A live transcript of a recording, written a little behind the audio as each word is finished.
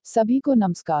सभी को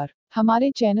नमस्कार। हमारे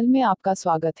चैनल में आपका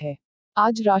स्वागत है।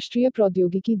 आज राष्ट्रीय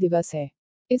प्रौद्योगिकी दिवस है।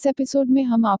 इस एपिसोड में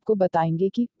हम आपको बताएंगे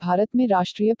कि भारत में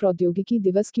राष्ट्रीय प्रौद्योगिकी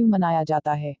दिवस क्यों मनाया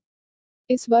जाता है,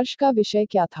 इस वर्ष का विषय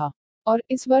क्या था और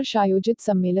इस वर्ष आयोजित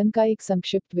सम्मेलन का एक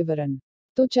संक्षिप्त विवरण।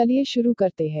 तो चलिए शुरू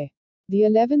करते हैं। The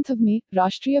 11th of May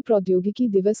राष्ट्रीय प्रौद्योगिकी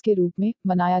दिवस के रूप में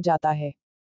मनाया जाता है।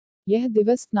 यह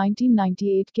दिवस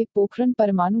 1998 के पोखरण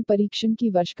परमाणु परीक्षण की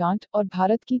वर्षगांठ और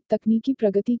भारत की तकनीकी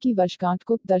प्रगति की वर्षगांठ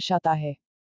को दर्शाता है।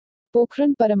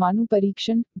 पोखरण परमाणु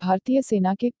परीक्षण भारतीय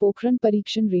सेना के पोखरण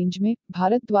परीक्षण रेंज में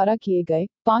भारत द्वारा किए गए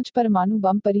 5 परमाणु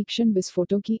बम परीक्षण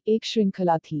विस्फोटों की एक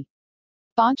श्रृंखला थी।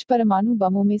 5 परमाणु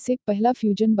बमों में से पहला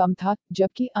फ्यूजन बम था,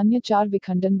 जबकि अन्य 4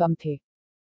 विखंडन बम थे।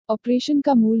 ऑपरेशन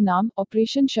का मूल नाम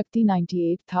ऑपरेशन शक्ति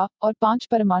 98 था और 5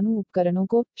 परमाणु उपकरणों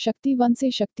को शक्ति 1 से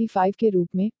शक्ति 5 के रूप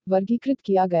में वर्गीकृत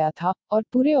किया गया था और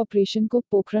पूरे ऑपरेशन को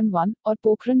पोखरण 1 और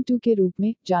पोखरण 2 के रूप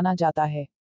में जाना जाता है।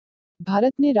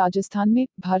 भारत ने राजस्थान में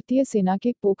भारतीय सेना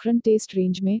के पोखरण टेस्ट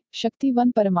रेंज में शक्ति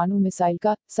 1 परमाणु मिसाइल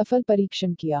का सफल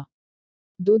परीक्षण किया।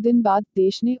 2 दिन बाद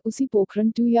देश ने उसी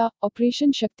पोखरण 2 या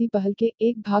ऑपरेशन शक्ति पहल के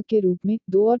एक भाग के रूप में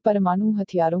 2 और परमाणु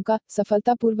हथियारों का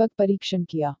सफलतापूर्वक परीक्षण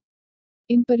किया।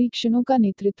 इन परीक्षणों का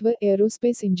नेतृत्व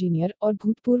एयरोस्पेस इंजीनियर और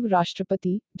भूतपूर्व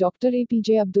राष्ट्रपति डॉक्टर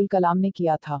एपीजे अब्दुल कलाम ने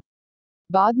किया था।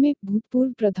 बाद में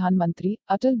भूतपूर्व प्रधानमंत्री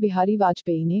अटल बिहारी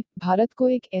वाजपेयी ने भारत को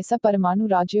एक ऐसा परमाणु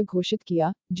राज्य घोषित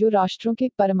किया जो राष्ट्रों के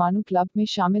परमाणु क्लब में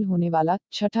शामिल होने वाला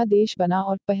छठा देश बना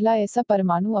और पहला ऐसा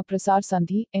परमाणु अप्रसार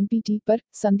संधि एनपीटी पर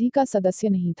संधि का सदस्य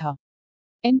नहीं था।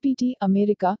 एनपीटी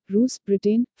अमेरिका, रूस,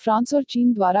 ब्रिटेन, फ्रांस और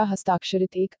चीन द्वारा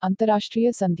हस्ताक्षरित एक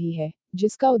अंतर्राष्ट्रीय संधि है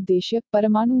जिसका उद्देश्य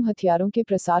परमाणु हथियारों के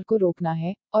प्रसार को रोकना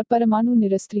है और परमाणु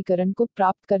निरस्त्रीकरण को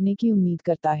प्राप्त करने की उम्मीद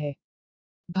करता है।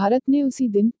 भारत ने उसी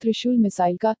दिन त्रिशूल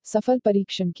मिसाइल का सफल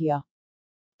परीक्षण किया।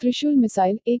 त्रिशूल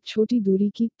मिसाइल एक छोटी दूरी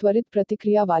की त्वरित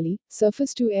प्रतिक्रिया वाली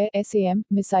surface to air SAM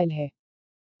missile है।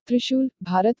 त्रिशूल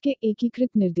भारत के एकीकृत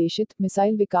निर्देशित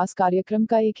मिसाइल विकास कार्यक्रम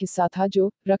का एक हिस्सा था जो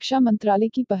रक्षा मंत्रालय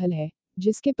की पहल है,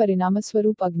 जिसके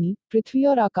परिणामस्वरूप अग्नि, पृथ्वी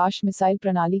और आकाश मिसाइल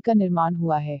प्रणाली का निर्माण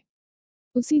हुआ है।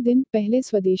 उसी दिन पहले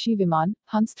स्वदेशी विमान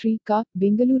हंस 3 का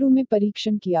बेंगलुरु में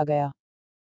परीक्षण किया गया।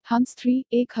 हंस 3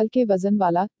 एक हल्के वजन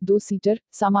वाला 2 सीटर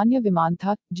सामान्य विमान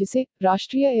था जिसे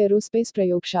राष्ट्रीय एयरोस्पेस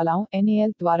प्रयोगशालाओं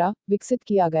एनएएल द्वारा विकसित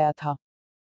किया गया था।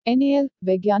 एनएएल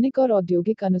वैज्ञानिक और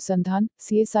औद्योगिक अनुसंधान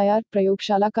सीएसआईआर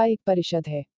प्रयोगशाला का एक परिषद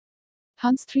है।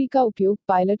 हंस 3 का उपयोग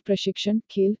पायलट प्रशिक्षण,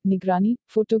 खेल, निगरानी,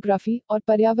 फोटोग्राफी और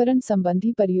पर्यावरण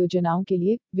संबंधी परियोजनाओं के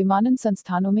लिए विमानन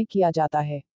संस्थानों में किया जाता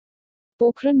है।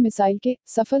 पोखरण मिसाइल के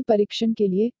सफल परीक्षण के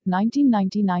लिए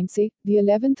 1999 से The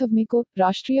 11th of May को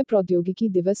राष्ट्रीय प्रौद्योगिकी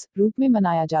दिवस रूप में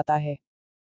मनाया जाता है।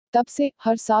 तब से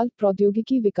हर साल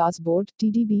प्रौद्योगिकी विकास बोर्ड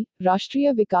टीडीबी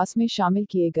राष्ट्रीय विकास में शामिल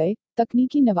किए गए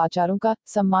तकनीकी नवाचारों का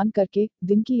सम्मान करके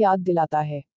दिन की याद दिलाता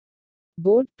है।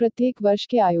 बोर्ड प्रत्येक वर्ष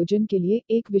के आयोजन के लिए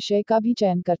एक विषय का भी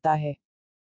चयन करता है।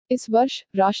 इस वर्ष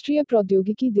राष्ट्रीय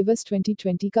प्रौद्योगिकी दिवस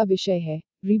 2020 का विषय है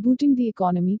rebooting the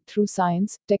economy through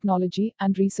science, technology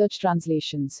and research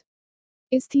translations.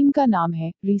 इस थीम का नाम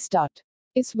है रीस्टार्ट।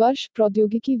 इस वर्ष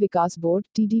प्रौद्योगिकी विकास बोर्ड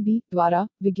टीडीबी द्वारा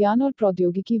विज्ञान और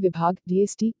प्रौद्योगिकी विभाग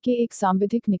डीएसटी के एक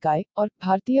सांविधिक निकाय और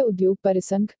भारतीय उद्योग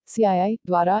परिसंघ सीआईआई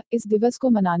द्वारा इस दिवस को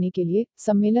मनाने के लिए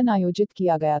सम्मेलन आयोजित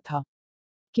किया गया था।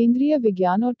 केंद्रीय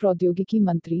विज्ञान और प्रौद्योगिकी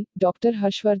मंत्री डॉक्टर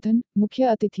हर्षवर्धन मुख्य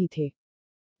अतिथि थे।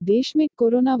 देश में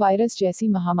कोरोना वायरस जैसी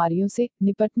महामारियों से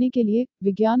निपटने के लिए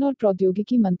विज्ञान और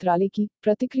प्रौद्योगिकी मंत्रालय की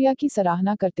प्रतिक्रिया की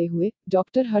सराहना करते हुए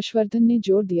डॉक्टर हर्षवर्धन ने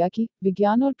जोर दिया कि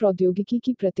विज्ञान और प्रौद्योगिकी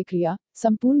की प्रतिक्रिया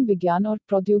संपूर्ण विज्ञान और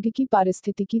प्रौद्योगिकी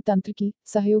पारिस्थितिकी तंत्र की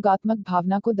सहयोगात्मक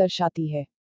भावना को दर्शाती है।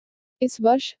 इस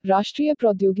वर्ष राष्ट्रीय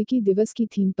प्रौद्योगिकी दिवस की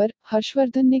थीम पर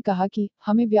हर्षवर्धन ने कहा कि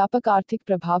हमें व्यापक आर्थिक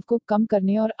प्रभाव को कम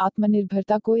करने और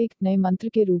आत्मनिर्भरता को एक नए मंत्र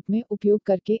के रूप में उपयोग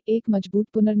करके एक मजबूत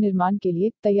पुनर्निर्माण के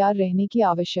लिए तैयार रहने की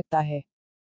आवश्यकता है।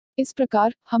 इस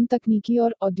प्रकार हम तकनीकी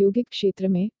और औद्योगिक क्षेत्र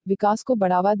में विकास को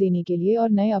बढ़ावा देने के लिए और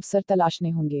नए अवसर तलाशने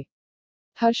होंगे।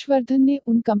 हर्षवर्धन ने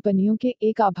उन कंपनियों के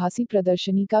एक आभासी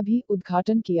प्रदर्शनी का भी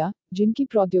उद्घाटन किया जिनकी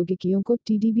प्रौद्योगिकियों को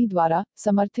टीडीबी द्वारा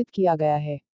समर्थित किया गया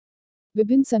है।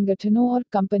 विभिन्न संगठनों और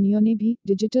कंपनियों ने भी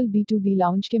डिजिटल B2B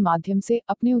लाउंज के माध्यम से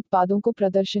अपने उत्पादों को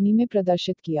प्रदर्शनी में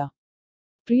प्रदर्शित किया।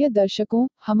 प्रिय दर्शकों,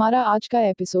 हमारा आज का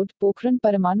एपिसोड पोखरण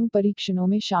परमाणु परीक्षणों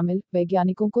में शामिल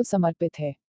वैज्ञानिकों को समर्पित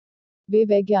है। वे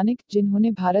वैज्ञानिक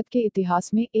जिन्होंने भारत के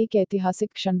इतिहास में एक ऐतिहासिक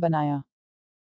क्षण बनाया।